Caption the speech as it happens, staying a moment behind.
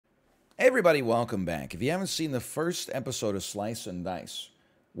Hey everybody, welcome back. If you haven't seen the first episode of Slice and Dice,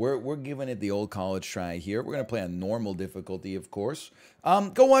 we're giving it the old college try here. We're going to play on normal difficulty, of course.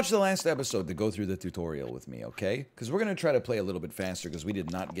 Go watch the last episode to go through the tutorial with me, okay? Because we're going to try to play a little bit faster because we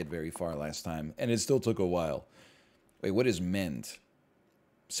did not get very far last time, and it still took a while. Wait, what is mend?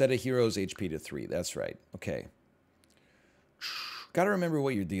 Set a hero's HP to 3. That's right. Okay. Got to remember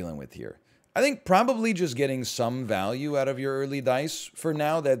what you're dealing with here. I think probably just getting some value out of your early dice. For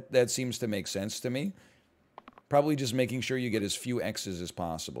now, that seems to make sense to me. Probably just making sure you get as few X's as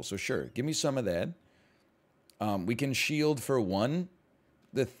possible. So sure, give me some of that. We can shield for 1.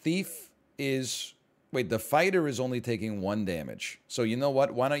 The thief is... Wait, the fighter is only taking 1 damage. So you know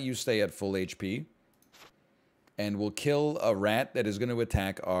what? Why don't you stay at full HP? And we'll kill a rat that is going to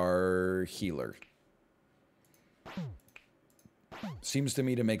attack our healer. Seems to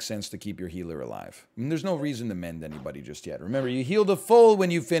me to make sense to keep your healer alive. I mean, there's no reason to mend anybody just yet. Remember, you heal to full when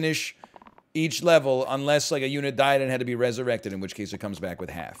you finish each level, unless like a unit died and had to be resurrected, in which case it comes back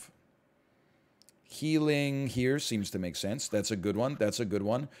with half. Healing here seems to make sense. That's a good one. That's a good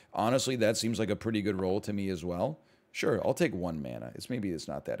one. Honestly, that seems like a pretty good roll to me as well. Sure, I'll take 1 mana. Maybe it's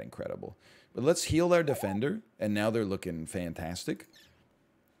not that incredible. But let's heal our defender, and now they're looking fantastic.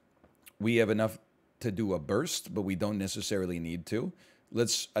 We have enough to do a burst, but we don't necessarily need to.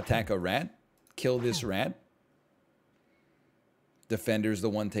 Let's attack a rat. Kill this rat. Defender's the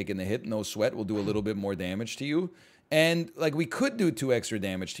one taking the hit. No sweat. We'll do a little bit more damage to you. And, like, we could do 2 extra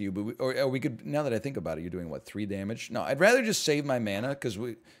damage to you, but or we could, now that I think about it, you're doing, what, 3 damage? No, I'd rather just save my mana, because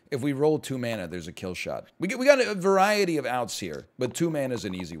if we roll 2 mana, there's a kill shot. We got a variety of outs here, but 2 mana is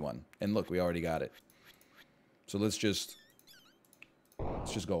an easy one. And look, we already got it. So let's just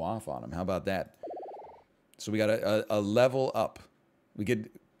go off on him. How about that? So we got a level up. We could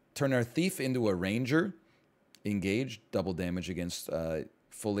turn our thief into a ranger. Engage, double damage against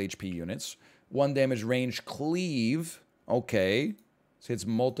full HP units. 1 damage range cleave. Okay. So hits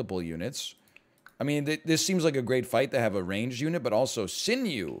multiple units. I mean, this seems like a great fight to have a ranged unit, but also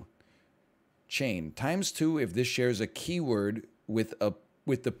sinew. Chain. ×2 if this shares a keyword with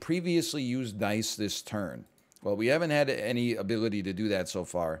the previously used dice this turn. Well, we haven't had any ability to do that so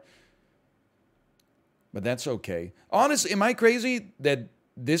far. But that's okay. Honestly, am I crazy that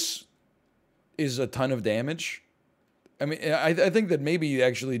this is a ton of damage? I mean, I think that maybe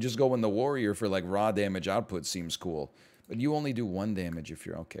actually just going the warrior for like raw damage output seems cool. But you only do 1 damage if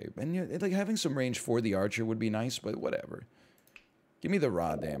you're okay. And like having some range for the archer would be nice, but whatever. Give me the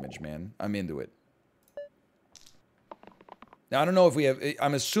raw damage, man. I'm into it. Now, I don't know if we have...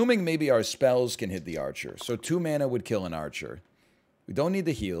 I'm assuming maybe our spells can hit the archer. So 2 mana would kill an archer. We don't need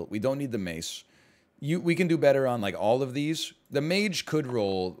the heal. We don't need the mace. We can do better on like all of these. The mage could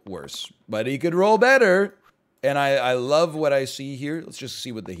roll worse, but he could roll better. And I love what I see here. Let's just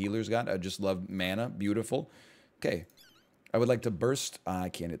see what the healer's got. I just love mana. Beautiful. Okay. I would like to burst. I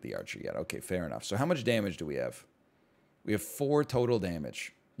can't hit the archer yet. Okay, fair enough. So how much damage do we have? We have 4 total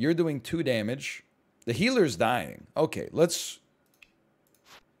damage. You're doing 2 damage. The healer's dying. Okay, let's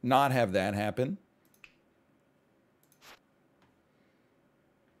not have that happen.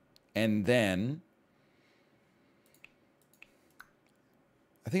 And then...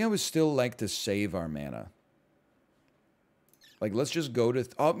 I think I would still like to save our mana. Like, let's just go to...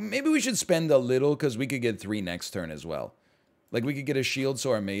 oh, maybe we should spend a little, because we could get 3 next turn as well. Like, we could get a shield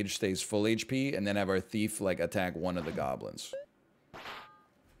so our mage stays full HP, and then have our thief, like, attack 1 of the goblins.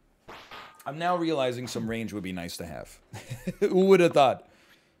 I'm now realizing some range would be nice to have. Who would have thought?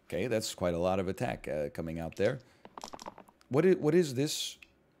 Okay, that's quite a lot of attack coming out there. What is this?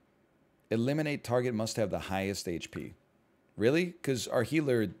 Eliminate target must have the highest HP. Really? Because our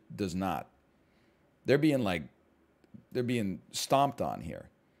healer does not. They're being stomped on here.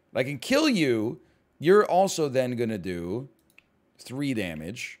 I can kill you. You're also then going to do 3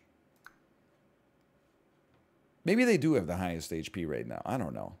 damage. Maybe they do have the highest HP right now. I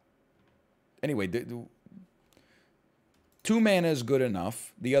don't know. Anyway, 2 mana is good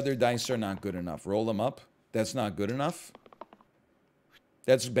enough. The other dice are not good enough. Roll them up. That's not good enough.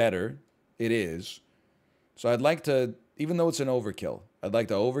 That's better. It is. So I'd like to... even though it's an overkill, I'd like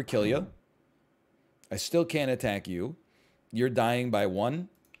to overkill you. I still can't attack you. You're dying by 1.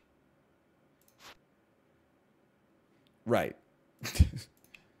 Right.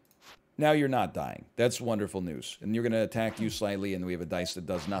 Now you're not dying. That's wonderful news. And you're going to attack you slightly, and we have a dice that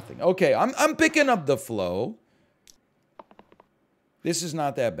does nothing. Okay, I'm picking up the flow. This is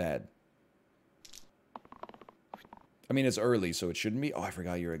not that bad. I mean, it's early, so it shouldn't be... oh, I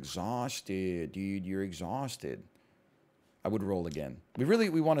forgot you're exhausted. Dude, you're exhausted. I would roll again. We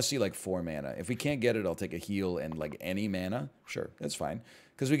want to see like 4 mana. If we can't get it, I'll take a heal and like any mana. Sure, that's fine.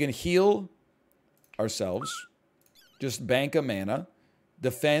 Because we can heal ourselves. Just bank a mana.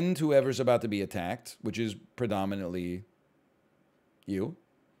 Defend whoever's about to be attacked, which is predominantly you.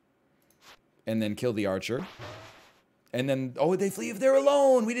 And then kill the archer. And then, oh, they flee if they're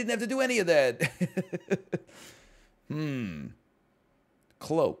alone. We didn't have to do any of that.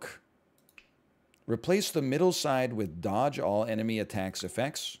 Cloak. Replace the middle side with dodge all enemy attacks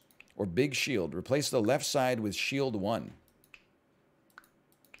effects. Or big shield. Replace the left side with shield 1.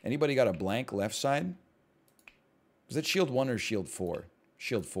 Anybody got a blank left side? Is that shield 1 or shield 4?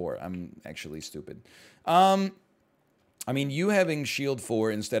 Shield 4. I'm actually stupid. I mean, you having shield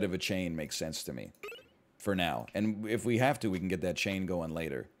 4 instead of a chain makes sense to me. For now. And if we have to, we can get that chain going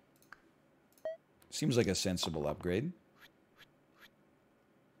later. Seems like a sensible upgrade.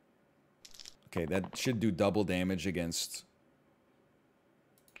 Okay, that should do double damage against...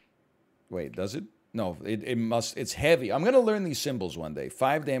 Wait, does it? No, it must... It's heavy. I'm going to learn these symbols one day.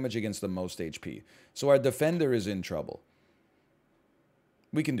 5 damage against the most HP. So our defender is in trouble.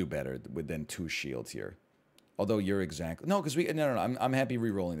 We can do better than 2 shields here. Although you're exactly... No, because we... No. I'm happy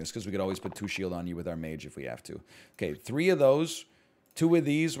re-rolling this because we could always put 2 shield on you with our mage if we have to. Okay, 3 of those. 2 of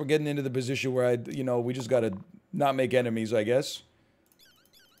these. We're getting into the position where we just got to not make enemies, I guess.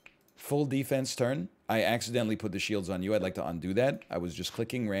 Full defense turn. I accidentally put the shields on you. I'd like to undo that. I was just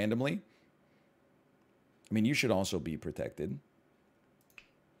clicking randomly. I mean, you should also be protected.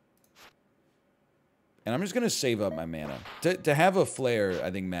 And I'm just going to save up my mana. To have a flare, I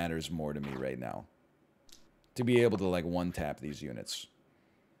think, matters more to me right now. To be able to, like, one-tap these units.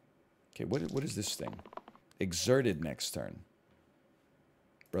 Okay, what is this thing? Exerted next turn.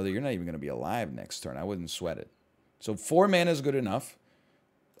 Brother, you're not even going to be alive next turn. I wouldn't sweat it. So 4 mana is good enough.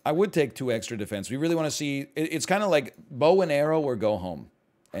 I would take 2 extra defense. We really want to see... It's kind of like bow and arrow or go home.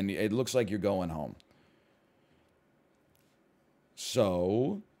 And it looks like you're going home.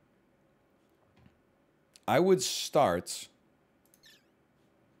 So... I would start...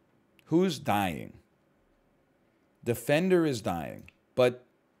 Who's dying? Defender is dying. But...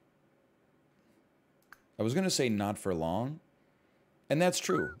 I was going to say not for long. And that's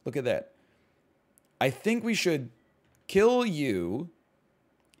true. Look at that. I think we should kill you...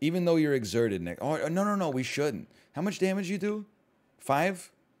 Even though you're exerted next... Oh, no, we shouldn't. How much damage you do?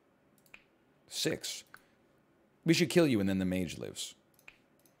 5? 6. We should kill you and then the mage lives.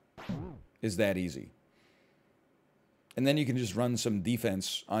 Is that easy. And then you can just run some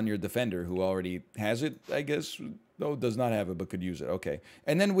defense on your defender who already has it, I guess. No, does not have it, but could use it. Okay.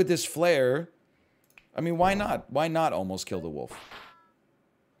 And then with this flare... I mean, why not? Why not almost kill the wolf?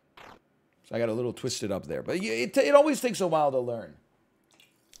 So I got a little twisted up there. But it always takes a while to learn.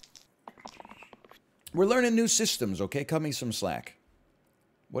 We're learning new systems, okay? Cut me some slack.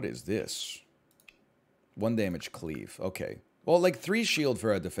 What is this? 1 damage cleave. Okay. Well, like 3 shield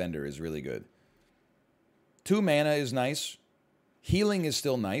for our defender is really good. 2 mana is nice. Healing is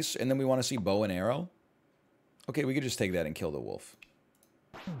still nice. And then we want to see bow and arrow. Okay, we could just take that and kill the wolf.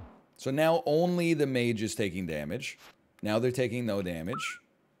 So now only the mage is taking damage. Now they're taking no damage.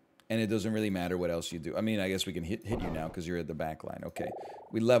 And it doesn't really matter what else you do. I mean, I guess we can hit you now because you're at the back line. Okay.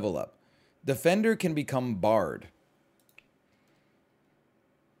 We level up. Defender can become Bard.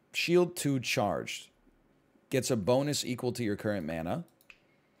 Shield 2 charged. Gets a bonus equal to your current mana.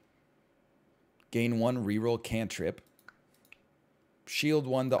 Gain 1 reroll cantrip. Shield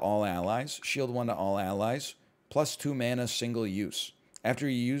 1 to all allies. Shield 1 to all allies. Plus 2 mana single use. After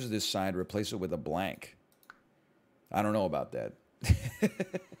you use this side, replace it with a blank. I don't know about that.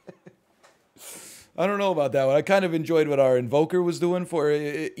 I don't know about that one. I kind of enjoyed what our Evoker was doing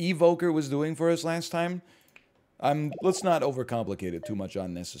for us last time. Let's not overcomplicate it too much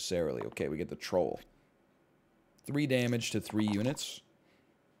unnecessarily. Okay, we get the Troll. 3 damage to 3 units.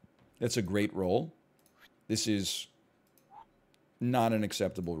 That's a great roll. This is not an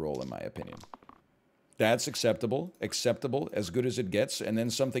acceptable roll in my opinion. That's acceptable. Acceptable, as good as it gets. And then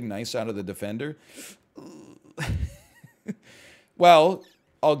something nice out of the defender. Well...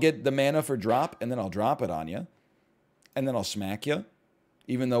 I'll get the mana for drop, and then I'll drop it on you. And then I'll smack you,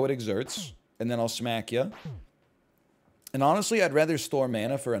 even though it exerts. And then I'll smack you. And honestly, I'd rather store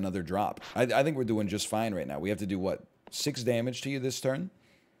mana for another drop. I think we're doing just fine right now. We have to do, what, 6 damage to you this turn?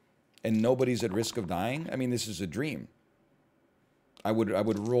 And nobody's at risk of dying? I mean, this is a dream. I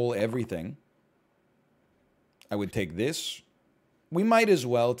would roll everything. I would take this. We might as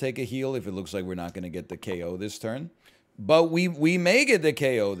well take a heal if it looks like we're not going to get the KO this turn. But we may get the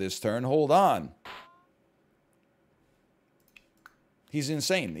KO this turn. Hold on. He's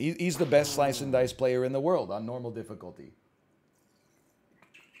insane. He's the best slice and dice player in the world on normal difficulty.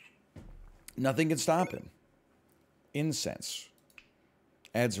 Nothing can stop him. Incense.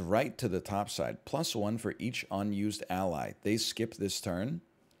 Adds right to the top side. +1 for each unused ally. They skip this turn.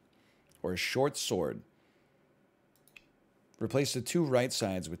 Or a short sword. Replace the 2 right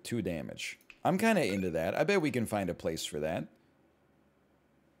sides with 2 damage. I'm kind of into that. I bet we can find a place for that.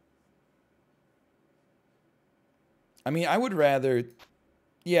 I mean, I would rather...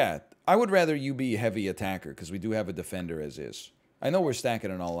 Yeah, I would rather you be heavy attacker, because we do have a defender as is. I know we're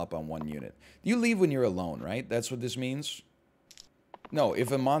stacking it all up on 1 unit. You leave when you're alone, right? That's what this means? No,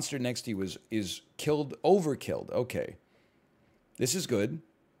 if a monster next to you is killed, overkilled. Okay. This is good.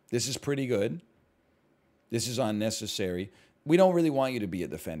 This is pretty good. This is unnecessary. We don't really want you to be a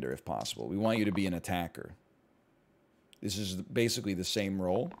defender if possible. We want you to be an attacker. This is basically the same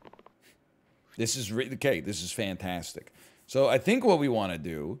role. This is okay, this is fantastic. So I think what we want to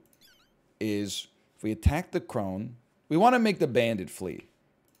do is, if we attack the crone, we want to make the bandit flee.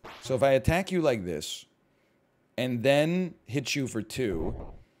 So if I attack you like this, and then hit you for 2,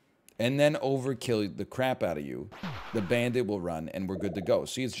 and then overkill the crap out of you, the bandit will run, and we're good to go.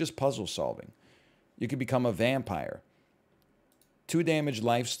 See, it's just puzzle solving. You could become a vampire. 2 damage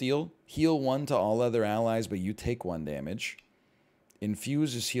lifesteal, heal 1 to all other allies, but you take 1 damage.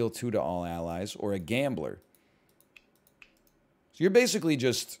 Infuse is heal 2 to all allies, or a gambler. So you're basically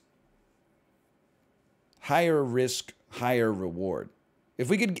just higher risk, higher reward. If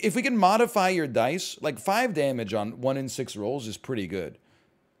we could modify your dice, like 5 damage on 1 in 6 rolls is pretty good.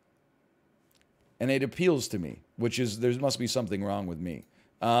 And it appeals to me, which is, there must be something wrong with me.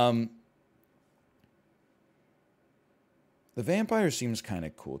 The vampire seems kind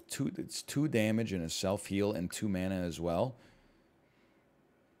of cool. It's 2 damage and a self-heal and 2 mana as well.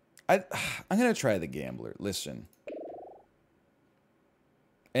 I'm going to try the gambler. Listen.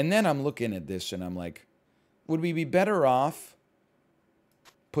 And then I'm looking at this and I'm like, would we be better off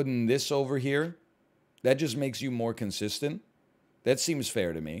putting this over here? That just makes you more consistent. That seems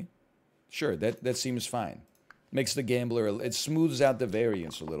fair to me. Sure, that seems fine. Makes the gambler, it smooths out the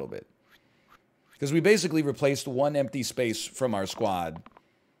variance a little bit. Because we basically replaced 1 empty space from our squad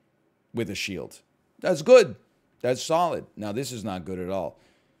with a shield. That's good. That's solid. Now, this is not good at all.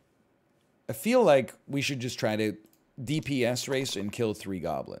 I feel like we should just try to DPS race and kill 3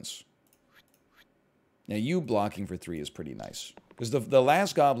 goblins. Now, you blocking for 3 is pretty nice. Because the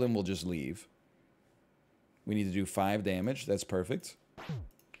last goblin will just leave. We need to do 5 damage. That's perfect.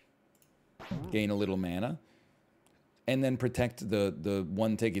 Gain a little mana. And then protect the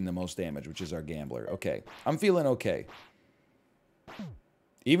one taking the most damage, which is our gambler. Okay. I'm feeling okay.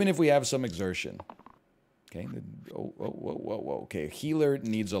 Even if we have some exertion. Okay. Whoa. Okay. Healer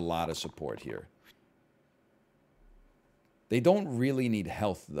needs a lot of support here. They don't really need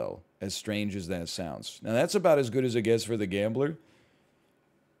health, though, as strange as that sounds. Now, that's about as good as it gets for the gambler.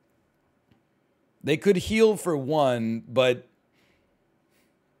 They could heal for 1, but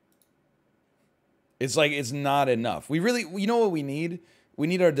it's like it's not enough. We really, you know what we need? We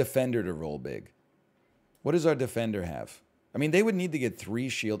need our defender to roll big. What does our defender have? I mean, they would need to get 3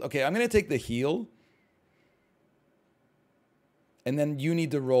 shield. Okay, I'm going to take the heal. And then you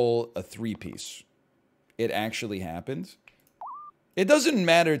need to roll a 3-piece. It actually happened. It doesn't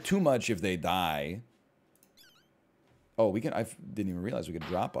matter too much if they die. Oh, we can. I didn't even realize we could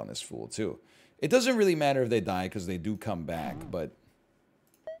drop on this fool, too. It doesn't really matter if they die because they do come back, but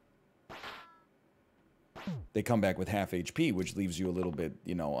they come back with half HP, which leaves you a little bit,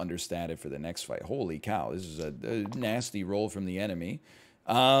 you know, understated for the next fight. Holy cow, this is a nasty roll from the enemy.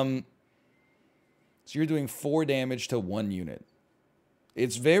 So you're doing 4 damage to 1 unit.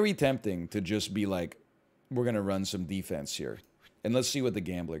 It's very tempting to just be like, we're going to run some defense here. And let's see what the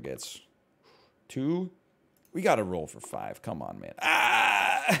gambler gets. 2. We got to roll for 5. Come on, man.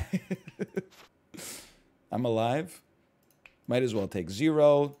 Ah! I'm alive. Might as well take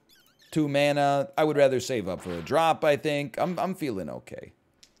 0. 2 mana. I would rather save up for a drop, I think. I'm feeling okay.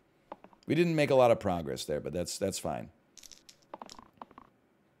 We didn't make a lot of progress there, but that's fine.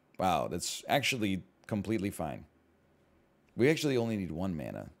 Wow, that's actually completely fine. We actually only need 1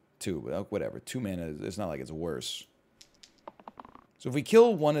 mana. 2, but whatever. 2 mana, it's not like it's worse. So if we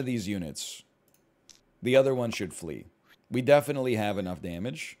kill one of these units, the other one should flee. We definitely have enough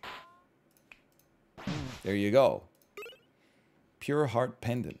damage. There you go. Pure Heart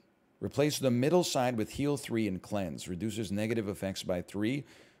Pendant. Replace the middle side with Heal 3 and Cleanse. Reduces negative effects by 3.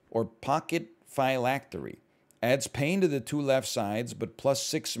 Or Pocket Phylactery. Adds pain to the 2 left sides, but plus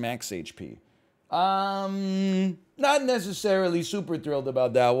 6 max HP. Not necessarily super thrilled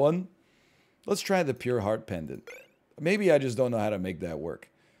about that one. Let's try the Pure Heart Pendant. Maybe I just don't know how to make that work.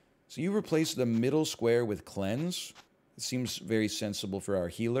 So you replace the middle square with Cleanse. It seems very sensible for our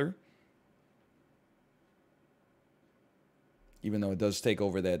healer. Even though it does take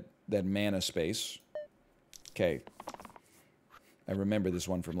over that mana space. Okay. I remember this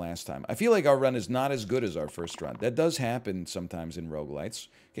one from last time. I feel like our run is not as good as our first run. That does happen sometimes in roguelites.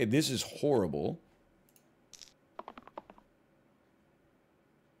 Okay, this is horrible.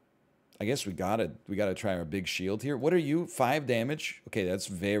 I guess we gotta try our big shield here. What are you? 5 damage? Okay, that's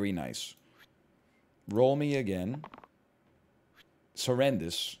very nice. Roll me again. It's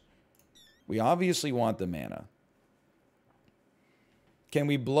horrendous. We obviously want the mana. Can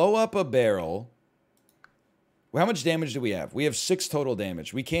we blow up a barrel? How much damage do we have? We have 6 total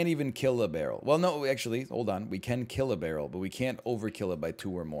damage. We can't even kill a barrel. Well, no, actually, hold on. We can kill a barrel, but we can't overkill it by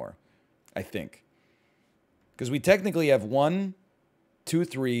 2 or more. I think. Because we technically have 1, 2,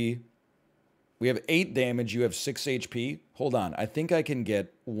 3. We have 8 damage. You have 6 HP. Hold on. I think I can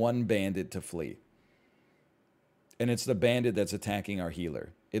get 1 bandit to flee. And it's the bandit that's attacking our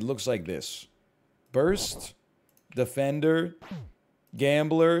healer. It looks like this. Burst. Defender.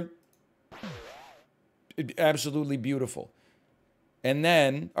 Gambler. Absolutely beautiful. And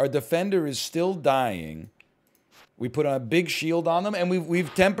then our defender is still dying. We put a big shield on them, and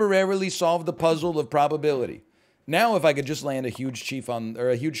we've temporarily solved the puzzle of probability. Now, if I could just land a huge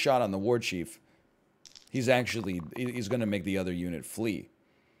shot on the war chief, he's going to make the other unit flee.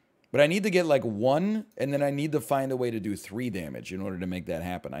 But I need to get like 1, and then I need to find a way to do 3 damage in order to make that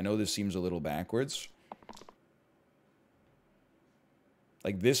happen. I know this seems a little backwards.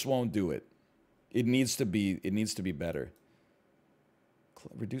 Like this won't do it. It needs to be better.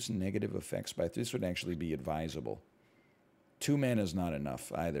 Reduce negative effects by this would actually be advisable. 2 mana is not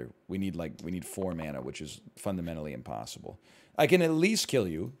enough either. We need 4 mana, which is fundamentally impossible. I can at least kill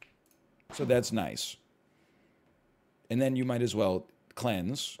you, so that's nice. And then you might as well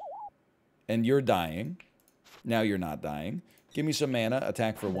cleanse. And you're dying. Now you're not dying. Give me some mana.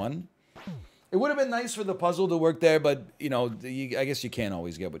 Attack for 1. It would have been nice for the puzzle to work there, but you know, I guess you can't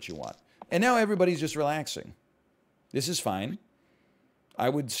always get what you want. And now everybody's just relaxing. This is fine. I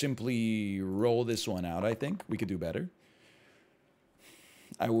would simply roll this one out, I think. We could do better.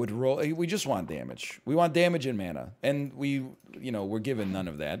 I would roll... We just want damage. We want damage and mana. And we're given none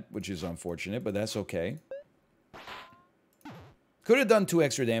of that, which is unfortunate, but that's okay. Could have done 2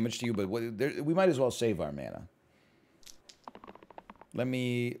 extra damage to you, but we might as well save our mana. Let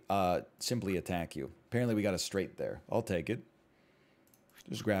me simply attack you. Apparently we got a straight there. I'll take it.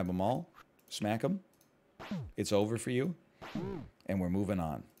 Just grab them all. Smack them. It's over for you. And we're moving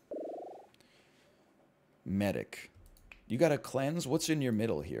on. Medic. You got a cleanse? What's in your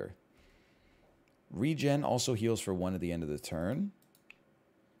middle here? Regen also heals for 1 at the end of the turn.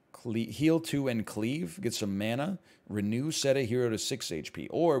 Heal 2 and cleave. Get some mana. Renew, set a hero to 6 HP.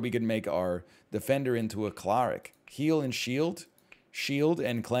 Or we could make our defender into a cleric. Heal and shield. Shield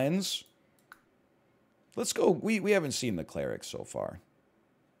and cleanse. Let's go. We haven't seen the cleric so far.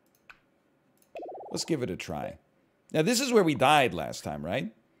 Let's give it a try. Now, this is where we died last time,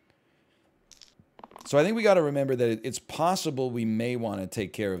 right? So I think we got to remember that it's possible we may want to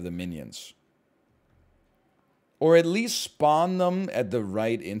take care of the minions. Or at least spawn them at the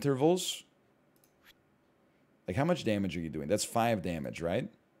right intervals. Like, how much damage are you doing? That's 5 damage, right?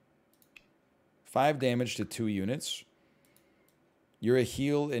 5 damage to 2 units. You're a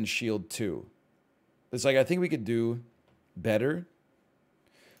heal and shield 2. It's like, I think we could do better.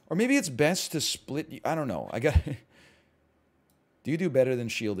 Or maybe it's best to split... I don't know. Do you do better than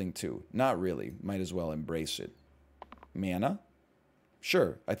shielding 2? Not really. Might as well embrace it. Mana?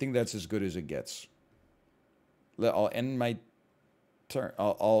 Sure. I think that's as good as it gets. I'll end my turn.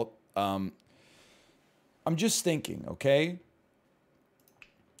 I'm just thinking, okay?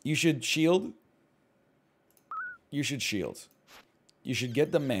 You should shield. You should shield. You should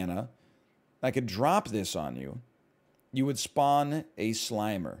get the mana. I could drop this on you. You would spawn a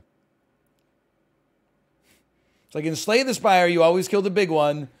Slimer. It's like in Slay the Spire, you always kill the big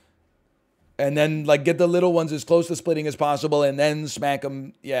one. And then, like, get the little ones as close to splitting as possible and then smack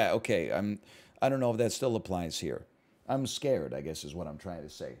them. Yeah, okay. I don't know if that still applies here. I'm scared, I guess, is what I'm trying to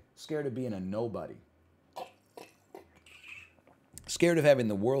say. Scared of being a nobody. Scared of having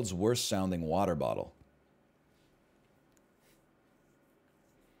the world's worst sounding water bottle.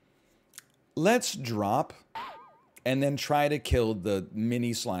 Let's drop and then try to kill the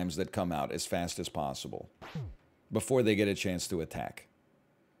mini slimes that come out as fast as possible before they get a chance to attack.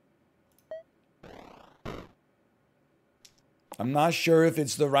 I'm not sure if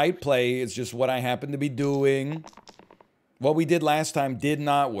it's the right play. It's just what I happen to be doing. What we did last time did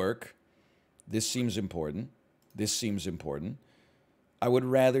not work. This seems important. This seems important. I would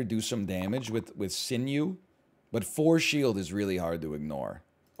rather do some damage with Sinew, but 4 shield is really hard to ignore.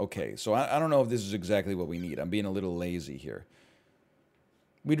 Okay, so I don't know if this is exactly what we need. I'm being a little lazy here.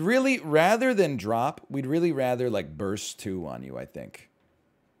 We'd really, rather than drop, we'd really rather like burst 2 on you, I think.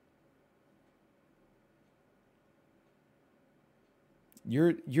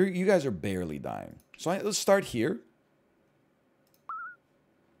 You guys are barely dying. So let's start here.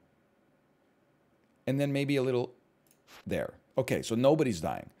 And then maybe a little there. Okay, so nobody's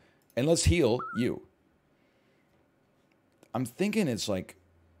dying. And let's heal you. I'm thinking it's like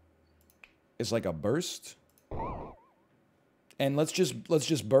a burst. And let's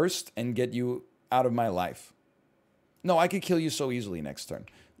just burst and get you out of my life. No, I could kill you so easily next turn.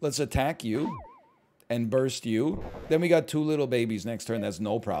 Let's attack you and burst you. Then we got 2 little babies next turn. That's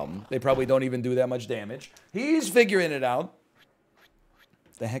no problem. They probably don't even do that much damage. He's figuring it out.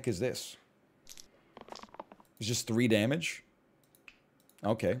 The heck is this? It's just 3 damage?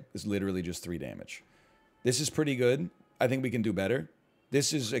 Okay, it's literally just 3 damage. This is pretty good. I think we can do better.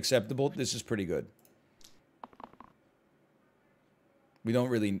 This is acceptable. This is pretty good. We don't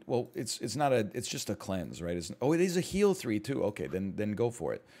really... Well, it's not a... It's just a cleanse, right? Oh, it is a heal 3 too. Okay, then go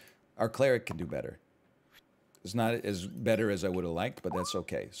for it. Our cleric can do better. It's not as better as I would have liked, but that's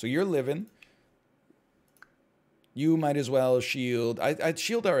okay. So you're living. You might as well shield... I'd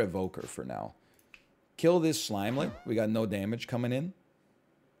shield our evoker for now. Kill this slimelet. We got no damage coming in.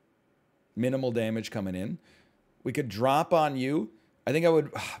 Minimal damage coming in. We could drop on you. I think I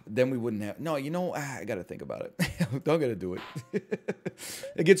would... Then we wouldn't have... No, you know... I got to think about it. I'm going to do it.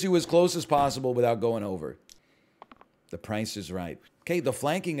 It gets you as close as possible without going over. The price is right. Okay, the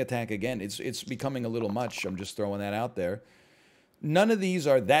flanking attack again. It's becoming a little much. I'm just throwing that out there. None of these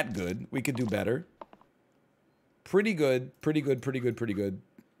are that good. We could do better. Pretty good. Pretty good. Pretty good. Pretty good.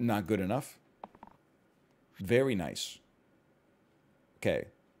 Not good enough. Very nice. Okay.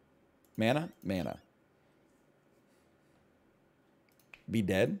 Mana? Mana. Be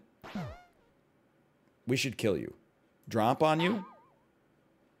dead? We should kill you. Drop on you?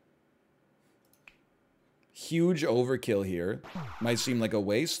 Huge overkill here. Might seem like a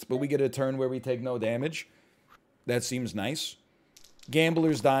waste, but we get a turn where we take no damage. That seems nice.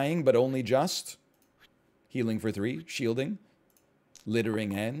 Gambler's dying, but only just. Healing for 3. Shielding.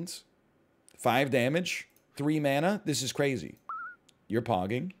 Littering ends. 5 damage. 3 mana. This is crazy. You're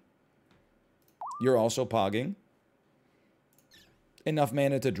pogging. You're also pogging. Enough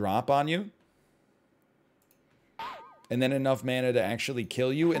mana to drop on you. And then enough mana to actually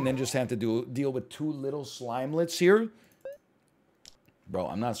kill you. And then just have to deal with 2 little slimelets here. Bro,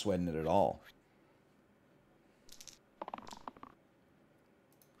 I'm not sweating it at all.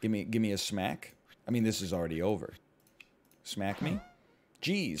 Give me a smack. I mean, this is already over. Smack me?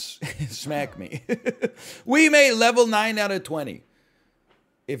 Jeez. Smack me. We made level 9 out of 20.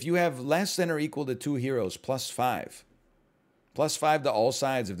 If you have less than or equal to 2 heroes, +5. +5 to all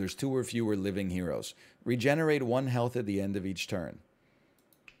sides if there's 2 or fewer living heroes. Regenerate 1 health at the end of each turn.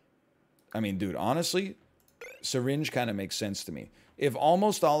 I mean, dude, honestly, syringe kind of makes sense to me. If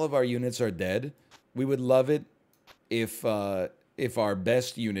almost all of our units are dead, we would love it if our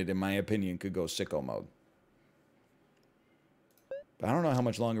best unit, in my opinion, could go sicko mode. But I don't know how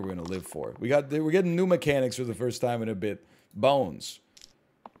much longer we're going to live for. We're getting new mechanics for the first time in a bit. Bones.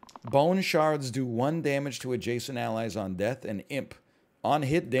 Bone shards do 1 damage to adjacent allies on death, and imp. On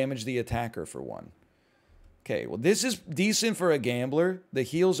hit, damage the attacker for 1. Okay, well, this is decent for a gambler. The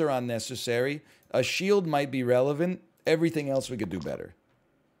heals are unnecessary. A shield might be relevant. Everything else we could do better.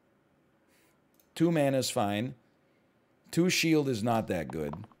 2 mana is fine. 2 shield is not that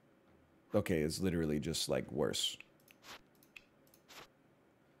good. Okay, it's literally just, like, worse.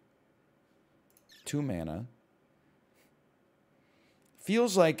 2 mana.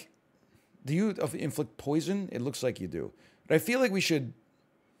 Feels like... Do you inflict poison? It looks like you do. But I feel like we should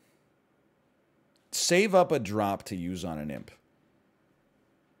save up a drop to use on an imp.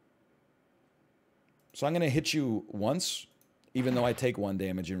 So I'm going to hit you once, even though I take 1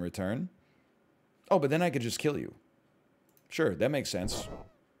 damage in return. Oh, but then I could just kill you. Sure, that makes sense.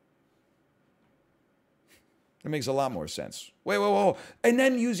 That makes a lot more sense. Wait, whoa, whoa. And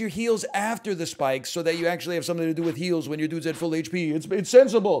then use your heals after the spikes so that you actually have something to do with heals when your dude's at full HP. It's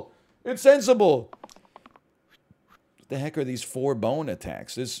sensible. It's sensible. What the heck are these 4 bone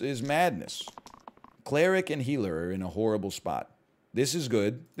attacks? This is madness. Cleric and healer are in a horrible spot. This is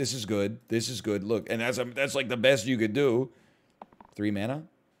good. This is good. This is good. Look, and that's like the best you could do. 3 mana?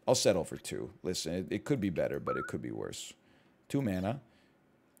 I'll settle for 2. Listen, it could be better, but it could be worse. 2 mana.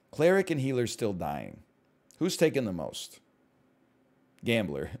 Cleric and healer still dying. Who's taking the most?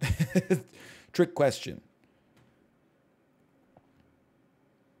 Gambler. Trick question.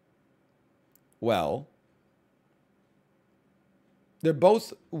 Well, they're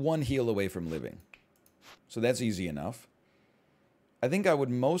both 1 heal away from living. So that's easy enough. I think I would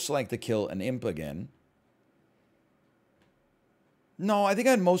most like to kill an imp again. No, I think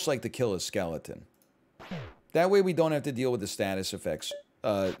I'd most like to kill a skeleton. That way we don't have to deal with the status effects.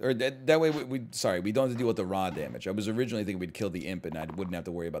 That way we don't have to deal with the raw damage. I was originally thinking we'd kill the imp and I wouldn't have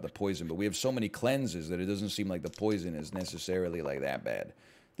to worry about the poison, but we have so many cleanses that it doesn't seem like the poison is necessarily like that bad.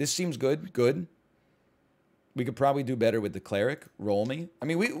 This seems good. Good. We could probably do better with the cleric. Roll me. I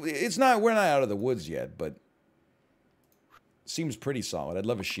mean, we're not out of the woods yet, but seems pretty solid. I'd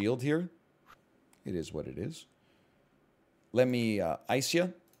love a shield here. It is what it is. Let me ice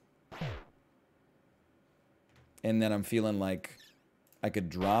you. And then I'm feeling like I could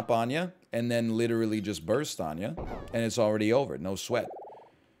drop on you and then literally just burst on you. And it's already over. No sweat.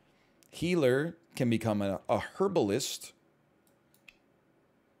 Healer can become a herbalist.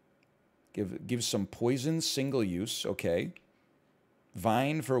 Give some poison, single use. Okay.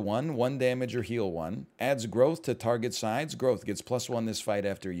 Vine for 1 damage or heal 1. Adds growth to target sides. Growth gets +1 this fight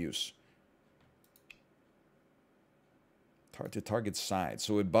after use. To target sides.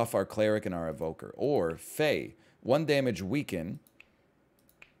 So it would buff our cleric and our evoker. Or Fey. 1 damage weaken.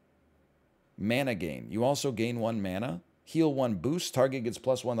 Mana gain. You also gain 1 mana. Heal 1 boost. Target gets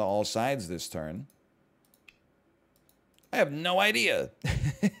 +1 to all sides this turn. I have no idea.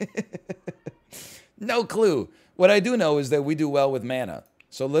 No clue. What I do know is that we do well with mana.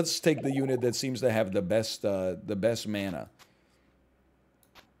 So let's take the unit that seems to have the best mana.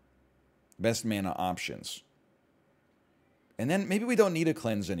 Best mana options. And then maybe we don't need a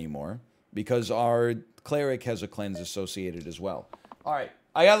cleanse anymore because our cleric has a cleanse associated as well. All right.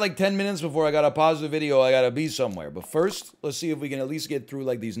 I got like 10 minutes before I got to pause the video. I got to be somewhere. But first, let's see if we can at least get through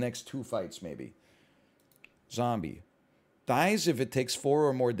like these next 2 fights maybe. Zombie. Dies if it takes 4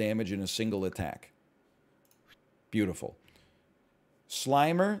 or more damage in a single attack. Beautiful.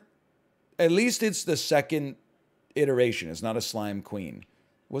 Slimer. At least it's the second iteration. It's not a slime queen.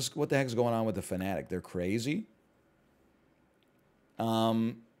 What the heck's going on with the fanatic? They're crazy.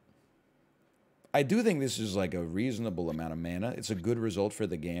 I do think this is like a reasonable amount of mana. It's a good result for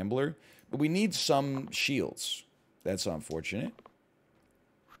the gambler. But we need some shields. That's unfortunate.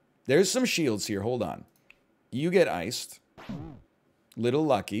 There's some shields here. Hold on. You get iced. Little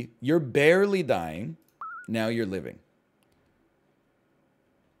lucky. You're barely dying. Now you're living.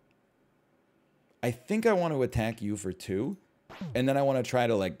 I think I want to attack you for 2. And then I want to try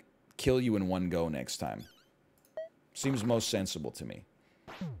to like kill you in 1 go next time. Seems most sensible to me.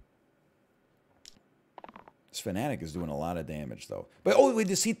 This fanatic is doing a lot of damage, though. But, oh, wait,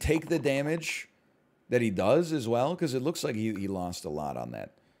 does he take the damage that he does as well? Because it looks like he lost a lot on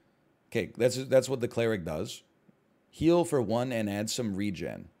that. Okay, that's what the cleric does. Heal for 1 and add some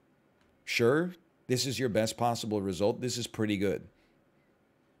regen. Sure, this is your best possible result. This is pretty good.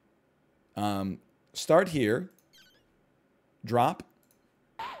 Start here. Drop.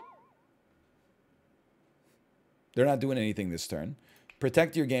 They're not doing anything this turn.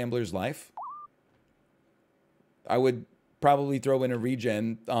 Protect your gambler's life. I would probably throw in a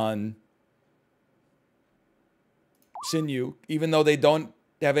regen on Sinew. Even though they don't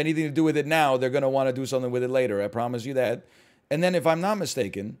have anything to do with it now, they're going to want to do something with it later. I promise you that. And then if I'm not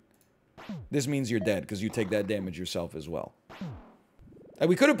mistaken, this means you're dead because you take that damage yourself as well. And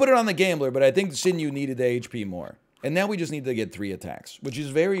we could have put it on the gambler, but I think Sinew needed the HP more. And now we just need to get 3 attacks, which is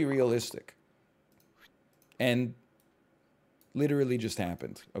very realistic. And literally just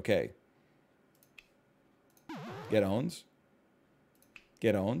happened. Okay. Get owned.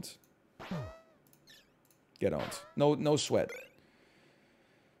 Get owned. Get owned. No sweat.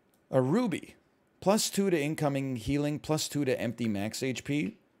 A ruby. +2 to incoming healing, +2 to empty max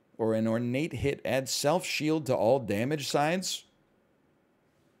HP. Or an ornate hit. Add self-shield to all damage sides.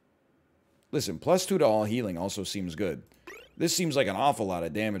 Listen, +2 to all healing also seems good. This seems like an awful lot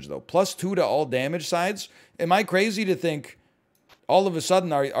of damage, though. +2 to all damage sides? Am I crazy to think all of a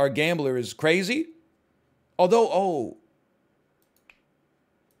sudden our gambler is crazy? Although, oh.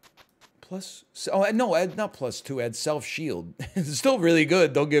 No, add not +2, add self-shield. It's still really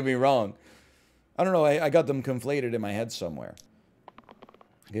good, don't get me wrong. I don't know, I got them conflated in my head somewhere.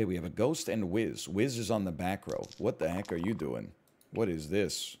 Okay, we have a ghost and Wiz. Wiz is on the back row. What the heck are you doing? What is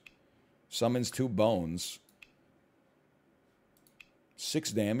this? Summons 2 bones.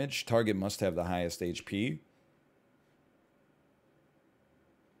 6 damage. Target must have the highest HP.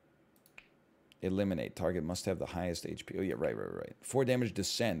 Eliminate. Target must have the highest HP. Oh, yeah, right. 4 damage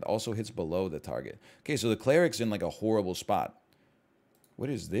descend. Also hits below the target. Okay, so the cleric's in like a horrible spot. What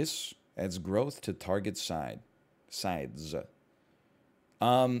is this? Adds growth to target sides.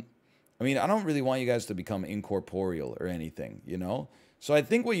 I mean, I don't really want you guys to become incorporeal or anything, you know? So I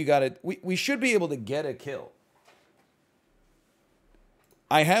think what you got to... We should be able to get a kill.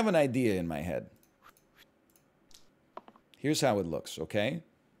 I have an idea in my head. Here's how it looks, okay?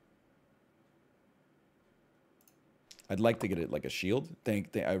 I'd like to get it like a shield.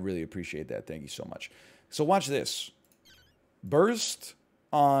 I really appreciate that. Thank you so much. So watch this. Burst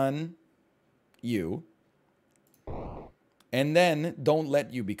on you. And then don't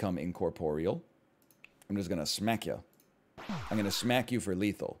let you become incorporeal. I'm just going to smack you. I'm going to smack you for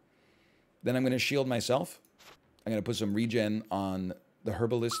lethal. Then I'm going to shield myself. I'm going to put some regen on the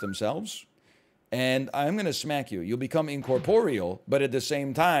herbalists themselves. And I'm going to smack you. You'll become incorporeal, but at the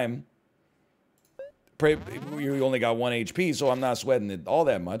same time, you only got 1 HP, so I'm not sweating it all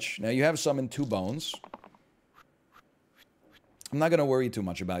that much. Now, you have summoned 2 bones. I'm not going to worry too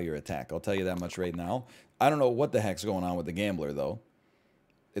much about your attack. I'll tell you that much right now. I don't know what the heck's going on with the gambler, though.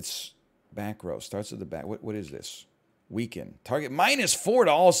 It's back row. Starts at the back. What is this? Weaken. Target -4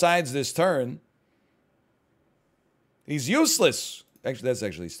 to all sides this turn. He's useless. Actually, that's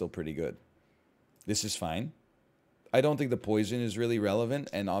actually still pretty good. This is fine. I don't think the poison is really relevant,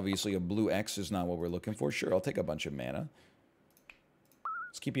 and obviously a blue X is not what we're looking for. Sure, I'll take a bunch of mana.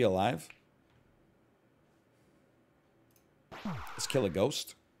 Let's keep you alive. Let's kill a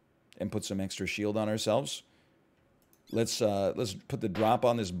ghost and put some extra shield on ourselves. Let's put the drop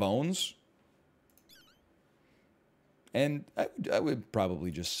on this bones. And I would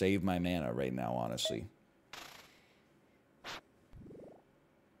probably just save my mana right now, honestly.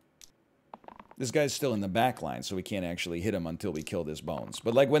 This guy's still in the back line, so we can't actually hit him until we kill this bones.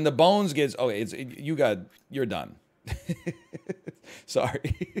 But like when the bones gets, you're done.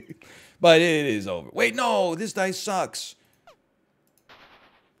 Sorry, but it is over. Wait, no, this dice sucks.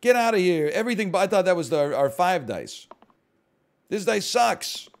 Get out of here. Everything. I thought that was our 5 dice. This dice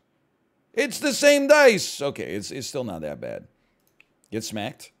sucks. It's the same dice. Okay, it's still not that bad. Get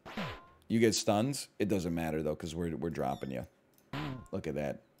smacked. You get stunned. It doesn't matter though, because we're dropping you. Look at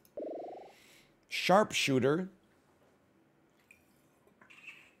that. Sharpshooter.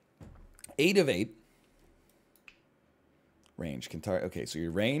 8 of 8. Range. Okay, so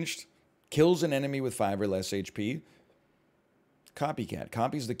you're ranged. Kills an enemy with 5 or less HP. Copycat.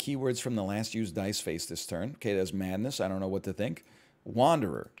 Copies the keywords from the last used dice face this turn. Okay, that's madness. I don't know what to think.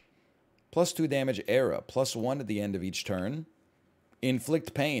 Wanderer. +2 damage era. +1 at the end of each turn.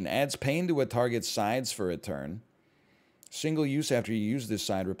 Inflict pain. Adds pain to a target's sides for a turn. Single use after you use this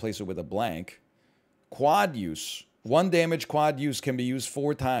side. Replace it with a blank. Quad use. 1 damage quad use can be used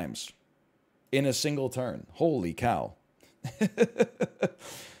 4 times in a single turn. Holy cow.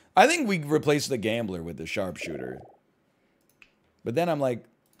 I think we replaced the gambler with the sharpshooter. But then I'm like,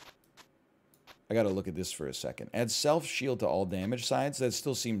 I got to look at this for a second. Add self-shield to all damage sides. That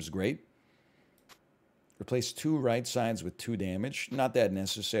still seems great. Replace 2 right sides with 2 damage. Not that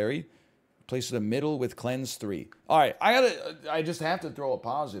necessary. Replace the middle with cleanse 3. All right, I just have to throw a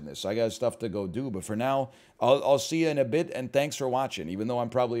pause in this. I got stuff to go do. But for now, I'll see you in a bit. And thanks for watching, even though I'm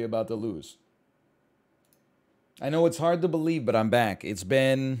probably about to lose. I know it's hard to believe, but I'm back. It's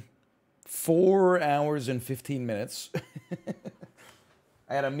been 4 hours and 15 minutes.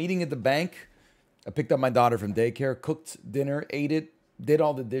 I had a meeting at the bank. I picked up my daughter from daycare, cooked dinner, ate it, did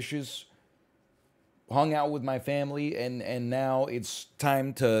all the dishes, hung out with my family, and now it's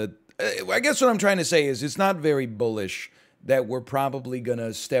time to... I guess what I'm trying to say is it's not very bullish that we're probably going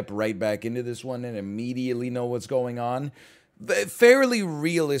to step right back into this one and immediately know what's going on. The fairly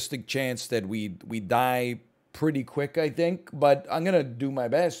realistic chance that we die pretty quick, I think, but I'm going to do my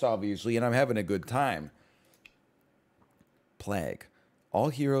best, obviously, and I'm having a good time. Plague. All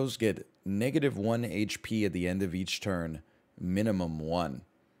heroes get -1 HP at the end of each turn, minimum 1.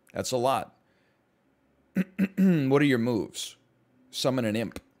 That's a lot. What are your moves? Summon an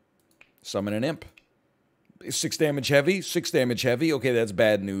imp. Summon an imp. 6 damage heavy. 6 damage heavy. Okay, that's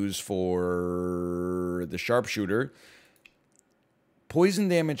bad news for the sharpshooter. Poison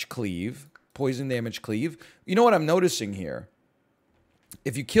damage cleave. Poison damage cleave. You know what I'm noticing here?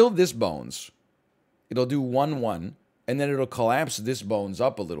 If you kill this bones, it'll do 1/1, and then it'll collapse this bones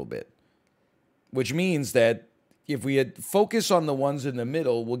up a little bit. Which means that if we focus on the ones in the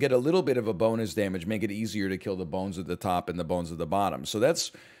middle, we'll get a little bit of a bonus damage, make it easier to kill the bones at the top and the bones at the bottom. So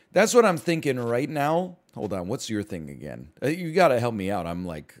that's what I'm thinking right now. Hold on, what's your thing again? You got to help me out.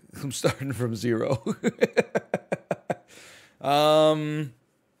 I'm starting from 0. I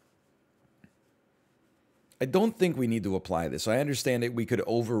don't think we need to apply this. I understand that we could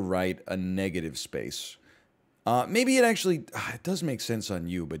overwrite a negative space. Maybe it actually... it does make sense on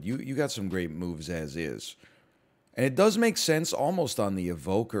you, but you got some great moves as is. And it does make sense almost on the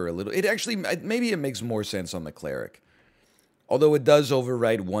Evoker a little. It actually... maybe it makes more sense on the Cleric. Although it does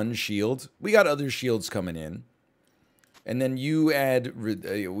override 1 shield. We got other shields coming in. And then you add...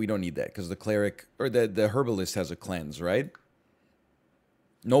 we don't need that, because the cleric... Or the herbalist has a cleanse, right?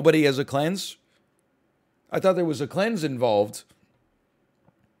 Nobody has a cleanse? I thought there was a cleanse involved.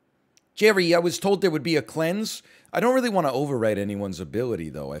 Jerry, I was told there would be a cleanse. I don't really want to overwrite anyone's ability,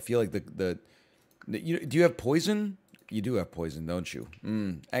 though. I feel like do you have poison? You do have poison, don't you?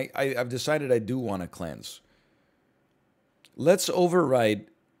 I've decided I do want to cleanse. Let's overwrite...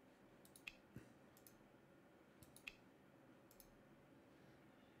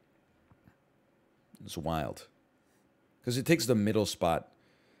 It's wild. Because it takes the middle spot.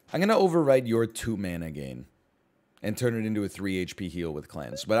 I'm going to overwrite your 2 mana gain. And turn it into a 3 HP heal with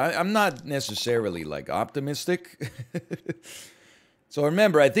cleanse. But I'm not necessarily, like, optimistic. So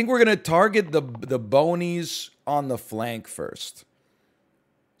remember, I think we're going to target the bonies on the flank first.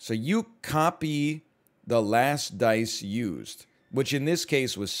 So you copy the last dice used. Which in this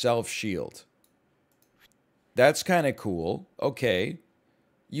case was self-shield. That's kind of cool. Okay.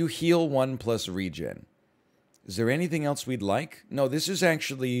 You heal 1 plus regen. Is there anything else we'd like? No, this is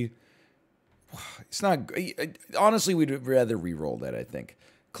actually... It's not... Honestly, we'd rather reroll that, I think.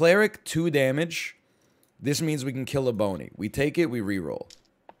 Cleric, 2 damage. This means we can kill a bony. We take it, we reroll.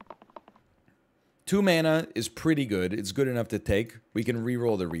 2 mana is pretty good. It's good enough to take. We can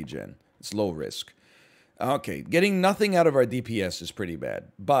reroll the regen. It's low risk. Okay, getting nothing out of our DPS is pretty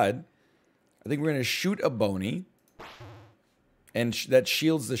bad. But I think we're going to shoot a bony. And that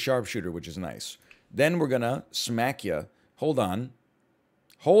shields the sharpshooter, which is nice. Then we're going to smack you. Hold on.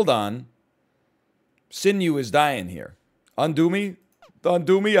 Hold on. Sinew is dying here. Undo me?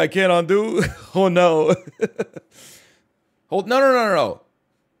 Undo me? I can't undo? Oh, no. No.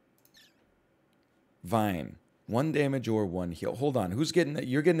 Vine. 1 damage or 1 heal. Hold on. Who's getting...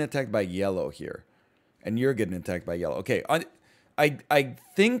 You're getting attacked by yellow here. And you're getting attacked by yellow. Okay. I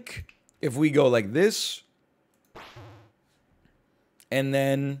think if we go like this... And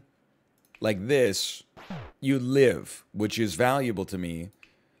then... Like this... You live. Which is valuable to me.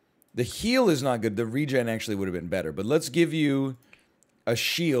 The heal is not good. The regen actually would have been better. But let's give you a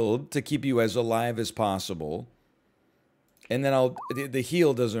shield to keep you as alive as possible. And then the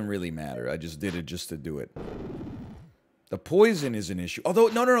heal doesn't really matter. I just did it just to do it. The poison is an issue. Although,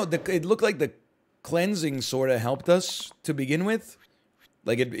 no. It looked like the cleansing sort of helped us to begin with.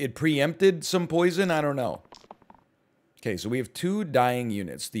 Like it preempted some poison. I don't know. Okay, so we have 2 dying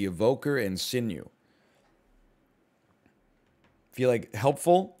units. The Evoker and Sinew. Feel like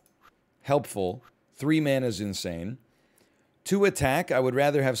helpful? Helpful. 3 mana is insane. 2 attack. I would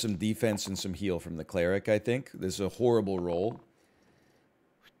rather have some defense and some heal from the cleric, I think. This is a horrible roll.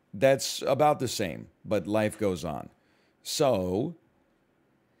 That's about the same, but life goes on. So,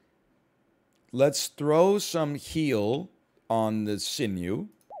 let's throw some heal on the Sinew,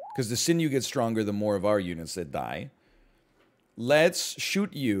 because the Sinew gets stronger the more of our units that die. Let's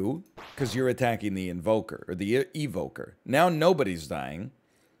shoot you, because you're attacking the Invoker, or the Evoker. Now nobody's dying.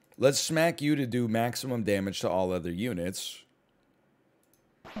 Let's smack you to do maximum damage to all other units.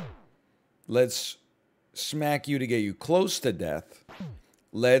 Let's smack you to get you close to death.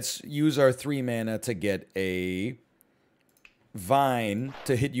 Let's use our 3 mana to get a Vine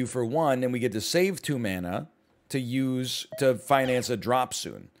to hit you for 1, and we get to save 2 mana to use to finance a drop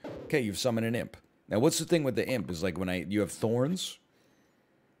soon. Okay, you've summoned an imp. Now, what's the thing with the imp? Is like when you have thorns.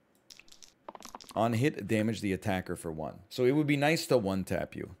 On hit, damage the attacker for 1. So it would be nice to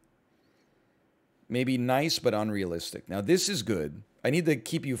 1-tap you. Maybe nice, but unrealistic. Now, this is good. I need to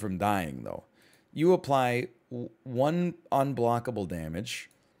keep you from dying, though. You apply 1 unblockable damage.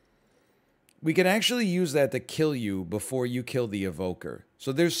 We can actually use that to kill you before you kill the Evoker.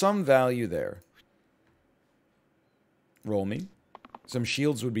 So there's some value there. Roll me. Some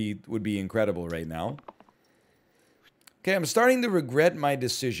shields would be incredible right now. Okay, I'm starting to regret my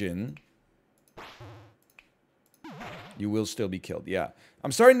decision. You will still be killed, yeah.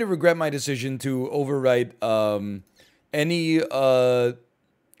 I'm starting to regret my decision to overwrite any of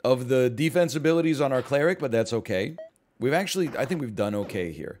the defense abilities on our cleric, but that's okay. I think we've done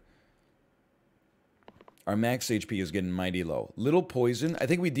okay here. Our max HP is getting mighty low. Little poison, I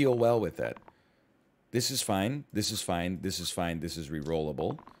think we deal well with that. This is fine, this is fine, this is fine, this is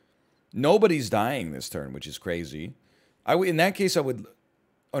rerollable. Nobody's dying this turn, which is crazy. In that case, I would...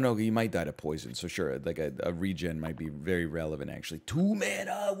 Oh no, you might die to poison, so sure, like a regen might be very relevant, actually. 2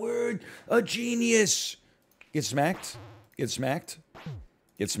 mana, word, a genius! Get smacked, get smacked,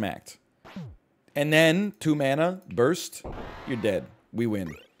 get smacked. And then, 2 mana, burst, you're dead. We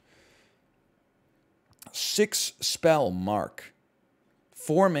win. 6 spell, mark.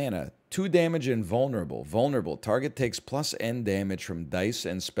 4 mana, 2 damage and vulnerable. Vulnerable, target takes plus N damage from dice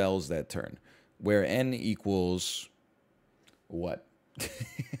and spells that turn, where N equals What?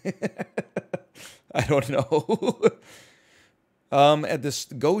 I don't know. At this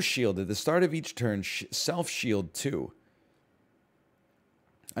Ghost Shield, at the start of each turn, self-shield 2.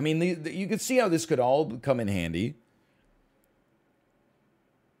 I mean, you could see how this could all come in handy.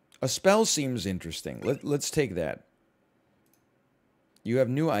 A spell seems interesting. Let's take that. You have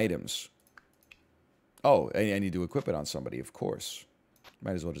new items. Oh, I need to equip it on somebody, of course.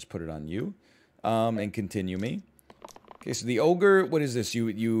 Might as well just put it on you. And continue me. Okay, so the ogre, what is this?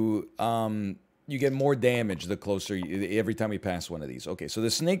 You get more damage the closer every time you pass one of these. Okay, so the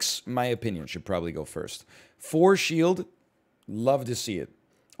snakes, my opinion, should probably go first. 4 shield, love to see it.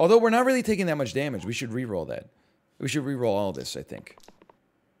 Although we're not really taking that much damage, we should reroll that. We should reroll all this, I think.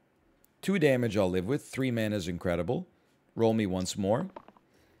 2 damage I'll live with. 3 mana is incredible. Roll me once more.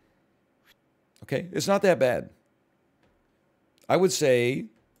 Okay, it's not that bad. I would say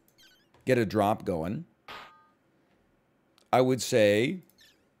get a drop going. I would say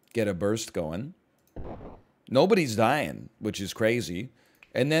get a burst going. Nobody's dying, which is crazy.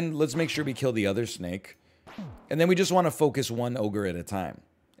 And then let's make sure we kill the other snake. And then we just want to focus one ogre at a time.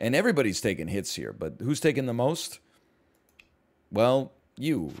 And everybody's taking hits here, but who's taking the most? Well,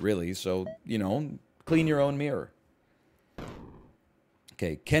 you, really. So, you know, clean your own mirror.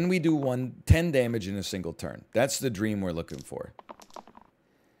 Okay, can we do 10 damage in a single turn? That's the dream we're looking for.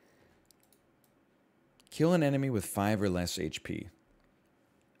 Kill an enemy with 5 or less HP.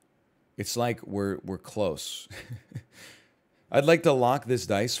 It's like we're close. I'd like to lock this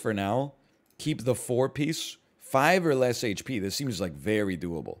dice for now. Keep the 4-piece. 5 or less HP. This seems like very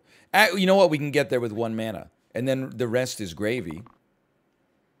doable. You know what? We can get there with 1 mana. And then the rest is gravy.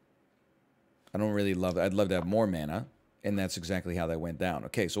 I don't really love it. I'd love to have more mana. And that's exactly how that went down.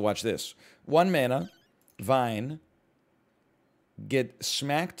 Okay, so watch this. 1 mana. Vine. Get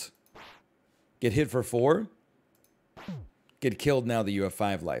smacked. Get hit for 4. Get killed now that you have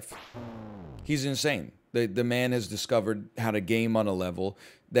 5 life. He's insane. The man has discovered how to game on a level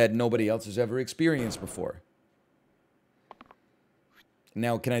that nobody else has ever experienced before.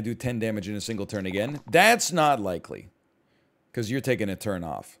 Now, can I do 10 damage in a single turn again? That's not likely. Because you're taking a turn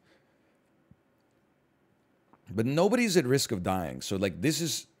off. But nobody's at risk of dying. So, like, this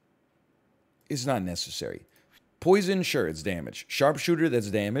is not necessary. Poison, sure, it's damage. Sharpshooter, that's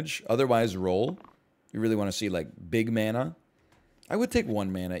damage. Otherwise, roll. You really want to see, like, big mana. I would take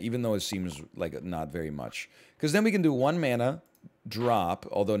 1 mana, even though it seems like not very much. Because then we can do 1 mana, drop.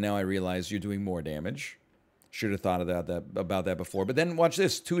 Although now I realize you're doing more damage. Should have thought about that before. But then watch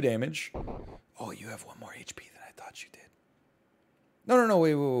this. 2 damage. Oh, you have 1 more HP than I thought you did. No,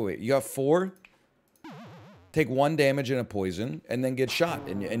 wait. You got 4. Take 1 damage and a poison, and then get shot,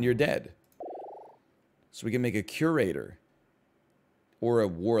 and you're dead. So we can make a Curator. Or a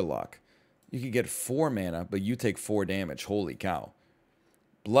Warlock. You could get 4 mana, but you take 4 damage. Holy cow.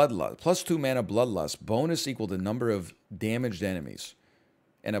 Bloodlust. Plus 2 mana Bloodlust. Bonus equal to number of damaged enemies.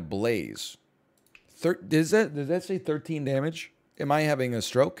 And a Blaze. Does that say 13 damage? Am I having a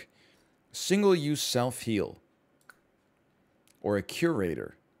stroke? Single-use self-heal. Or a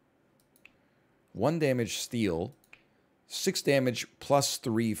Curator. 1 damage Steal. 6 damage plus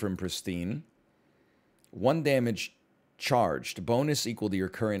 3 from Pristine. 1 damage Charged. Bonus equal to your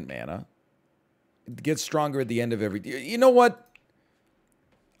current mana. It gets stronger at the end of every... You know what?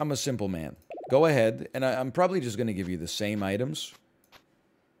 I'm a simple man. Go ahead, and I'm probably just going to give you the same items.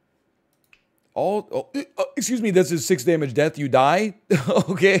 Excuse me, that's a 6 damage death. You die?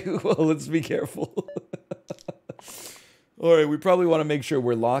 Okay, well, let's be careful. All right, we probably want to make sure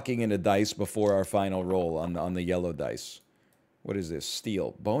we're locking in a dice before our final roll on the yellow dice. What is this?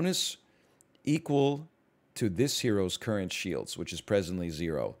 Steal. Bonus equal to this hero's current shields, which is presently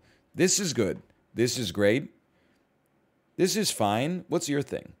 0. This is good. This is great. This is fine. What's your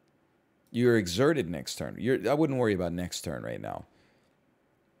thing? You're exerted next turn. I wouldn't worry about next turn right now.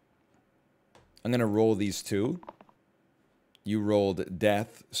 I'm going to roll these 2. You rolled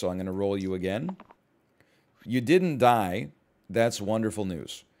death, so I'm going to roll you again. You didn't die. That's wonderful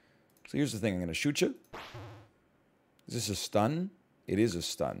news. So here's the thing. I'm going to shoot you. Is this a stun? It is a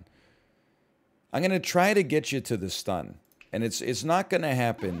stun. I'm going to try to get you to the stun. And it's not going to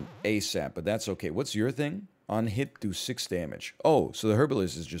happen ASAP, but that's okay. What's your thing? On hit, do 6 damage. Oh, so the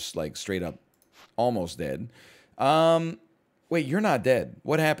Herbalist is just like straight up almost dead. Wait, you're not dead.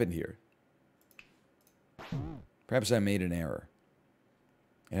 What happened here? Perhaps I made an error.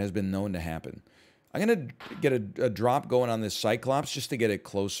 It has been known to happen. I'm going to get a drop going on this Cyclops just to get it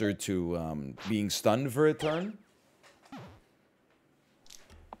closer to being stunned for a turn.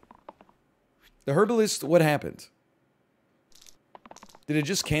 The Herbalist, what happened? Did it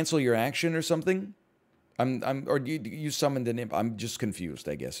just cancel your action or something? or you summoned an imp. I'm just confused,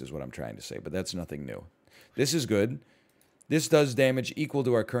 I guess, is what I'm trying to say. But that's nothing new. This is good. This does damage equal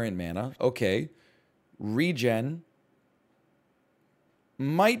to our current mana. Okay. Regen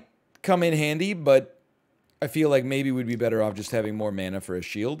might come in handy, but I feel like maybe we'd be better off just having more mana for a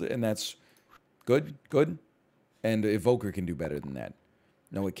shield, and that's good, good. And Evoker can do better than that.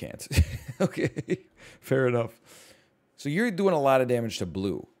 No, it can't. Okay, fair enough. So you're doing a lot of damage to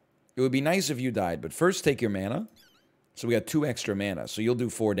blue. It would be nice if you died, but first take your mana. So we got 2 extra mana, so you'll do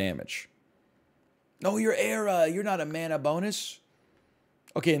 4 damage. No, you're Era. You're not a mana bonus.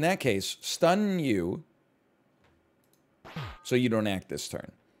 Okay, in that case, stun you, so you don't act this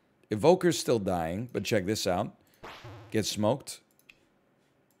turn. Evoker's still dying, but check this out. Get smoked.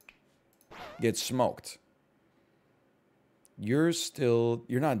 Get smoked. You're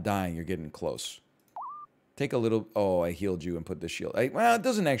not dying, you're getting close. Take a little, oh, I healed you and put the shield. Well, it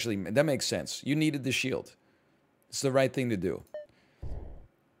doesn't actually, that makes sense. You needed the shield. It's the right thing to do.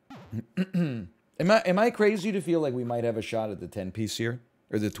 Am I crazy to feel like we might have a shot at the 10-piece here?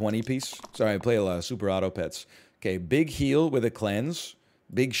 Or the 20-piece? Sorry, I play a lot of Super Auto Pets. Okay, big heal with a cleanse.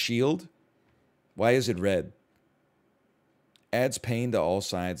 Big shield. Why is it red? Adds pain to all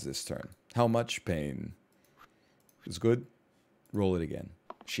sides this turn. How much pain? Is good? Roll it again.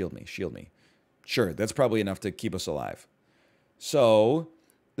 Shield me, shield me. Sure, that's probably enough to keep us alive. So,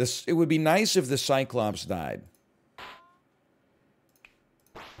 it would be nice if the Cyclops died.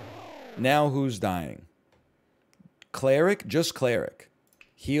 Now who's dying? Cleric? Just Cleric.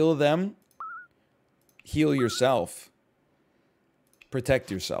 Heal them. Heal yourself.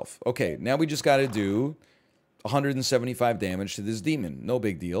 Protect yourself. Okay, now we just got to do 175 damage to this demon. No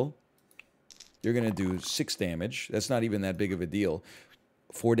big deal. You're going to do 6 damage. That's not even that big of a deal.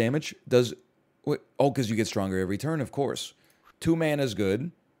 4 damage? Does... Oh, because you get stronger every turn, of course. 2 mana is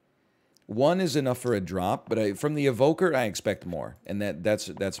good. 1 is enough for a drop, but from the Evoker, I expect more. And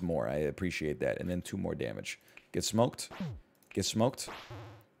that's more. I appreciate that. And then 2 more damage. Get smoked. Get smoked.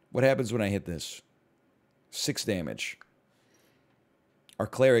 What happens when I hit this? 6 damage. Our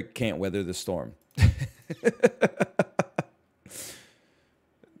Cleric can't weather the storm.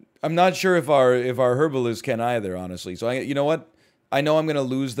 I'm not sure if our Herbalist can either, honestly. So, you know what? I know I'm going to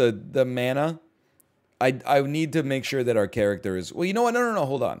lose the mana. I need to make sure that our character is... Well, you know what? No,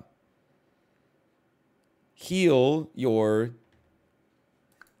 hold on. Heal your...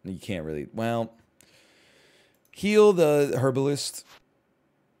 You can't really... Well... Heal the Herbalist.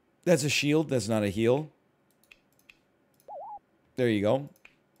 That's a shield. That's not a heal. There you go.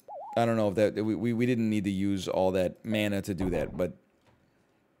 I don't know if that... We didn't need to use all that mana to do that, but...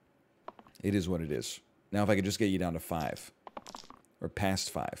 It is what it is. Now if I could just get you down to 5. Or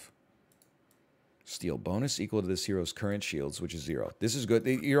past 5. Steal bonus equal to this hero's current shields, which is 0. This is good.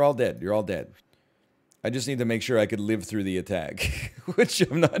 You're all dead. You're all dead. I just need to make sure I could live through the attack. Which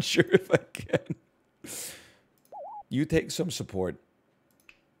I'm not sure if I can. You take some support.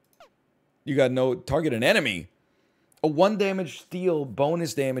 You got no... Target an enemy. A 1 damage steal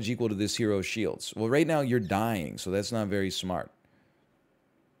bonus damage equal to this hero's shields. Well, right now you're dying, so that's not very smart.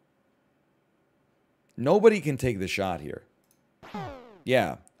 Nobody can take the shot here.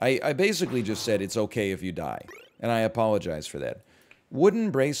 Yeah, I basically just said it's okay if you die. And I apologize for that.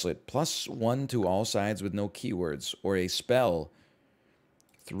 Wooden bracelet, +1 to all sides with no keywords. Or a spell,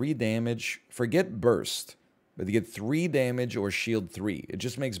 3 damage. Forget burst. But you get 3 damage or shield 3. It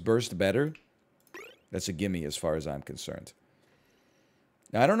just makes burst better. That's a gimme as far as I'm concerned.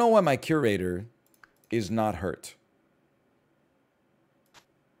 Now, I don't know why my curator is not hurt.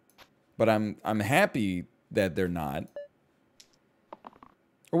 But I'm happy that they're not.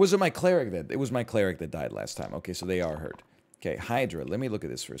 Or was it my cleric that... It was my cleric that died last time. Okay, so they are hurt. Okay, Hydra. Let me look at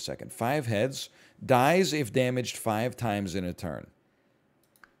this for a second. 5 heads. Dies if damaged 5 times in a turn.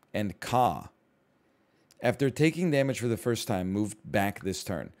 And Ka. After taking damage for the first time, moved back this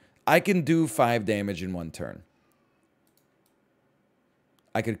turn. I can do 5 damage in 1 turn.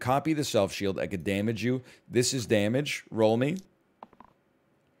 I could copy the self-shield. I could damage you. This is damage. Roll me.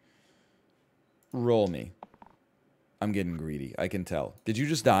 Roll me. I'm getting greedy. I can tell. Did you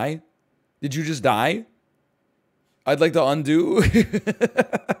just die? Did you just die? I'd like to undo.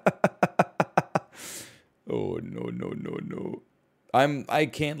 Oh, no. I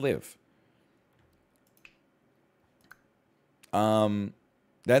can't live.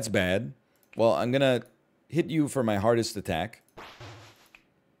 That's bad. Well, I'm gonna hit you for my hardest attack.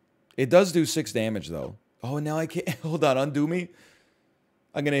 It does do 6 damage, though. Oh, now I can't... Hold on, undo me.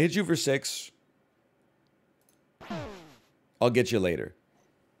 I'm gonna hit you for 6. I'll get you later.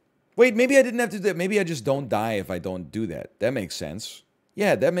 Wait, maybe I didn't have to do that. Maybe I just don't die if I don't do that. That makes sense.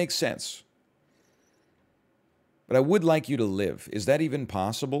 Yeah, that makes sense. But I would like you to live. Is that even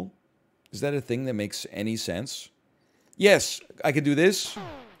possible? Is that a thing that makes any sense? Yes, I could do this,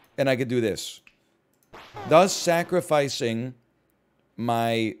 and I could do this. Thus sacrificing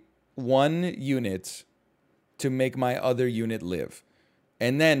my one unit to make my other unit live.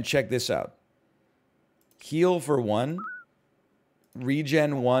 And then, check this out. Heal for 1,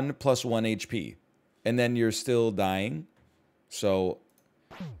 regen 1 plus 1 HP. And then you're still dying. So,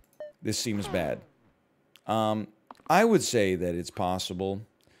 this seems bad. I would say that it's possible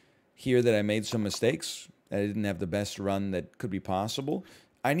here that I made some mistakes. I didn't have the best run that could be possible.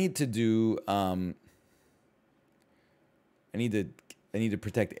 I need to do, I need to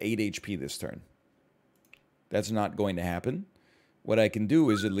protect 8 HP this turn. That's not going to happen. What I can do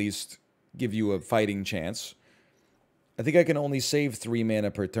is at least give you a fighting chance. I think I can only save 3 mana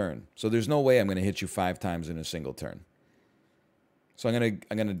per turn. So there's no way I'm going to hit you 5 times in a single turn. So I'm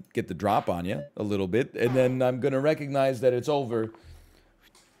gonna get the drop on you a little bit, and then I'm gonna recognize that it's over.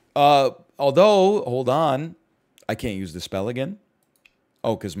 Although, hold on, I can't use the spell again.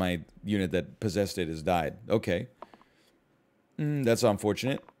 Oh, because my unit that possessed it has died. Okay. That's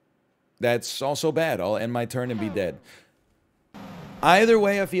unfortunate. That's also bad. I'll end my turn and be dead. Either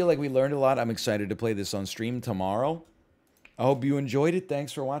way, I feel like we learned a lot. I'm excited to play this on stream tomorrow. I hope you enjoyed it.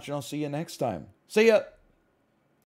 Thanks for watching. I'll see you next time. See ya!